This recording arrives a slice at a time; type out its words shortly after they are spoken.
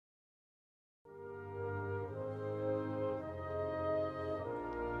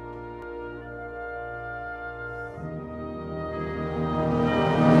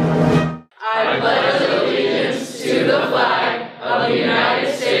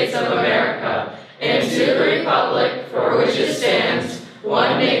to the republic for which it stands,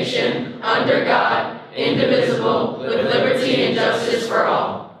 one nation, under God, indivisible, with liberty and justice for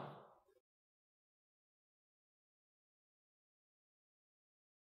all.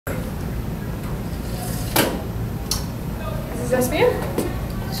 This is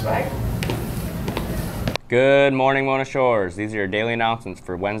SBN. Swag. Good morning, Mona Shores. These are your daily announcements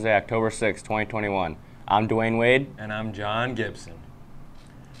for Wednesday, October 6, 2021. I'm Dwayne Wade. And I'm John Gibson.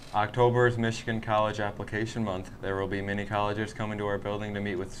 October is Michigan College Application Month. There will be many colleges coming to our building to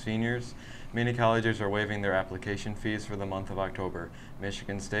meet with seniors. Many colleges are waiving their application fees for the month of October.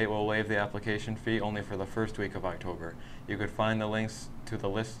 Michigan State will waive the application fee only for the first week of October. You could find the links to the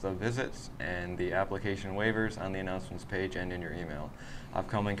list of visits and the application waivers on the announcements page and in your email.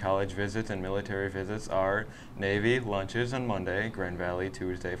 Upcoming college visits and military visits are Navy, lunches on Monday, Grand Valley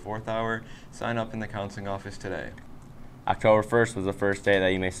Tuesday, 4th hour. Sign up in the counseling office today. October 1st was the first day that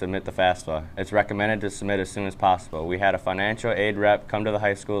you may submit the FAFSA. It's recommended to submit as soon as possible. We had a financial aid rep come to the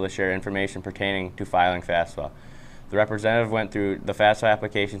high school to share information pertaining to filing FAFSA. The representative went through the FAFSA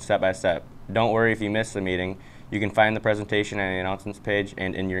application step by step. Don't worry if you missed the meeting. You can find the presentation on the announcements page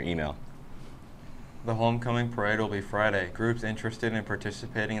and in your email. The homecoming parade will be Friday. Groups interested in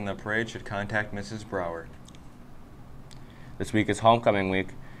participating in the parade should contact Mrs. Brower. This week is homecoming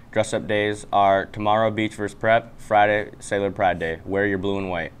week. Dress-up days are tomorrow Beach vs. Prep, Friday Sailor Pride Day. Wear your blue and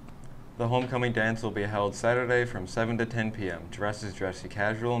white. The homecoming dance will be held Saturday from 7 to 10 p.m. Dress is dressy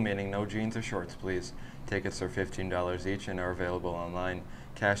casual, meaning no jeans or shorts, please. Tickets are $15 each and are available online.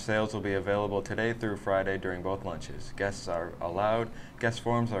 Cash sales will be available today through Friday during both lunches. Guests are allowed. Guest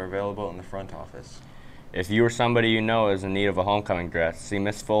forms are available in the front office. If you or somebody you know is in need of a homecoming dress, see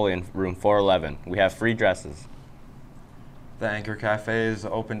Miss Foley in room 411. We have free dresses. The Anchor Cafe is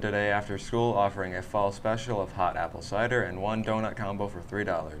open today after school, offering a fall special of hot apple cider and one donut combo for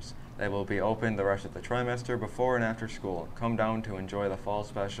 $3. They will be open the rest of the trimester before and after school. Come down to enjoy the fall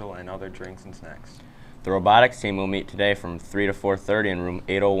special and other drinks and snacks. The robotics team will meet today from 3 to 4:30 in room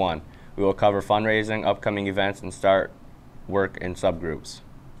 801. We will cover fundraising, upcoming events, and start work in subgroups.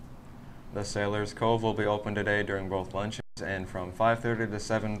 The Sailor's Cove will be open today during both lunches and from 5:30 to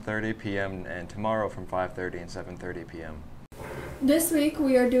 7:30 p.m. and tomorrow from 5:30 and 7:30 p.m. This week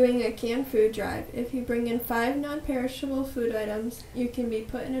we are doing a canned food drive. If you bring in 5 non-perishable food items, you can be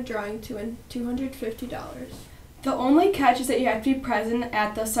put in a drawing to win $250. The only catch is that you have to be present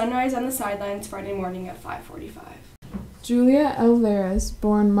at the sunrise on the sidelines Friday morning at 5:45. Julia Alvarez,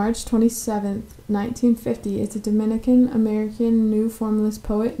 born March 27, 1950, is a Dominican-American New Formalist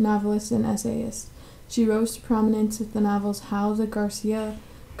poet, novelist, and essayist. She rose to prominence with the novels How the Garcia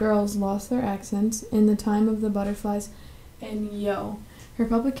Girls Lost Their Accents, In the Time of the Butterflies, and Yo. Her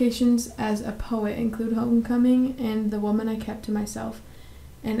publications as a poet include Homecoming and The Woman I Kept to Myself,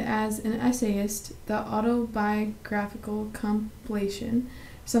 and as an essayist, the autobiographical compilation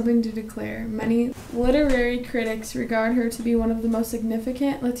Something to Declare. Many literary critics regard her to be one of the most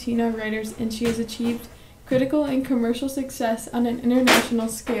significant Latina writers, and she has achieved critical and commercial success on an international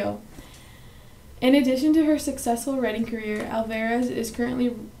scale. In addition to her successful writing career, Alvarez is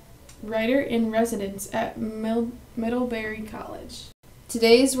currently writer-in-residence at Middlebury College.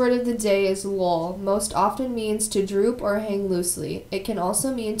 Today's word of the day is loll. Most often means to droop or hang loosely. It can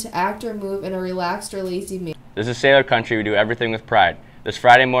also mean to act or move in a relaxed or lazy manner. This is Sailor Country. We do everything with pride. This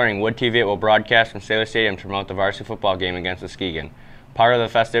Friday morning, Wood TV will broadcast from Sailor Stadium to promote the varsity football game against Muskegon. Part of the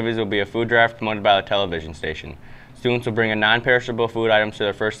festivities will be a food drive promoted by the television station. Students will bring in non-perishable food items to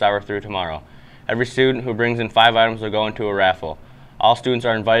their first hour through tomorrow. Every student who brings in 5 items will go into a raffle. All students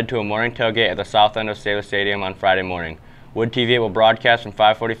are invited to a morning tailgate at the south end of Sailor Stadium on Friday morning. Wood TV will broadcast from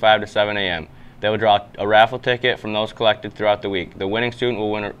 5:45 to 7 a.m. They will draw a raffle ticket from those collected throughout the week. The winning student will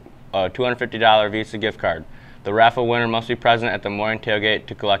win a $250 Visa gift card. The raffle winner must be present at the morning tailgate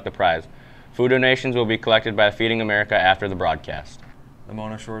to collect the prize. Food donations will be collected by Feeding America after the broadcast. The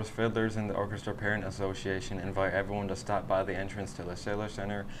Mona Shores Fiddlers and the Orchestra Parent Association invite everyone to stop by the entrance to the Sailor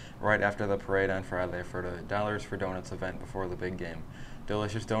Center right after the parade on Friday for the Dollars for Donuts event before the big game.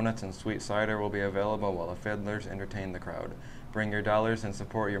 Delicious donuts and sweet cider will be available while the fiddlers entertain the crowd. Bring your dollars and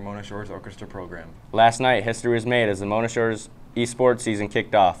support your Mona Shores Orchestra program. Last night, history was made as the Mona Shores esports season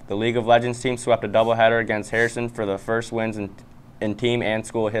kicked off. The League of Legends team swept a doubleheader against Harrison for the first wins in team and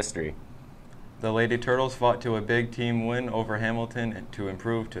school history. The Lady Turtles fought to a big team win over Hamilton to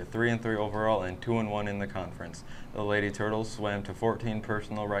improve to 3-3 overall and 2-1 in the conference. The Lady Turtles swam to 14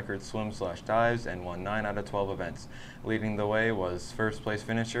 personal record swim/dives and won 9 out of 12 events. Leading the way was first place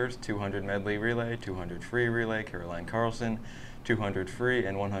finishers, 200 medley relay, 200 free relay, Caroline Carlson, 200 free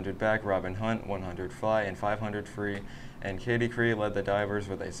and 100 back, Robin Hunt, 100 fly and 500 free, and Katie Cree led the divers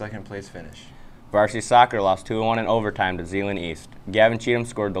with a second place finish. Varsity soccer lost 2-1 in overtime to Zeeland East. Gavin Cheatham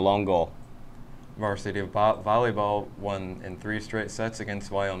scored the lone goal. Varsity volleyball won in 3 straight sets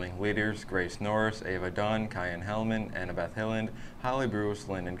against Wyoming. Leaders Grace Norris, Ava Dunn, Kyan Hellman, Annabeth Hilland, Holly Bruce,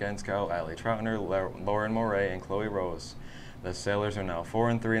 Lyndon Genskow, Allie Troutner, Lauren Moray, and Chloe Rose. The Sailors are now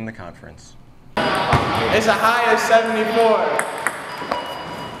 4-3 in the conference. It's a high of 74.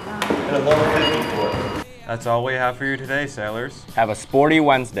 And a low of 54. That's all we have for you today, Sailors. Have a sporty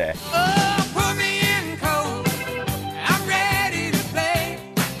Wednesday. Oh!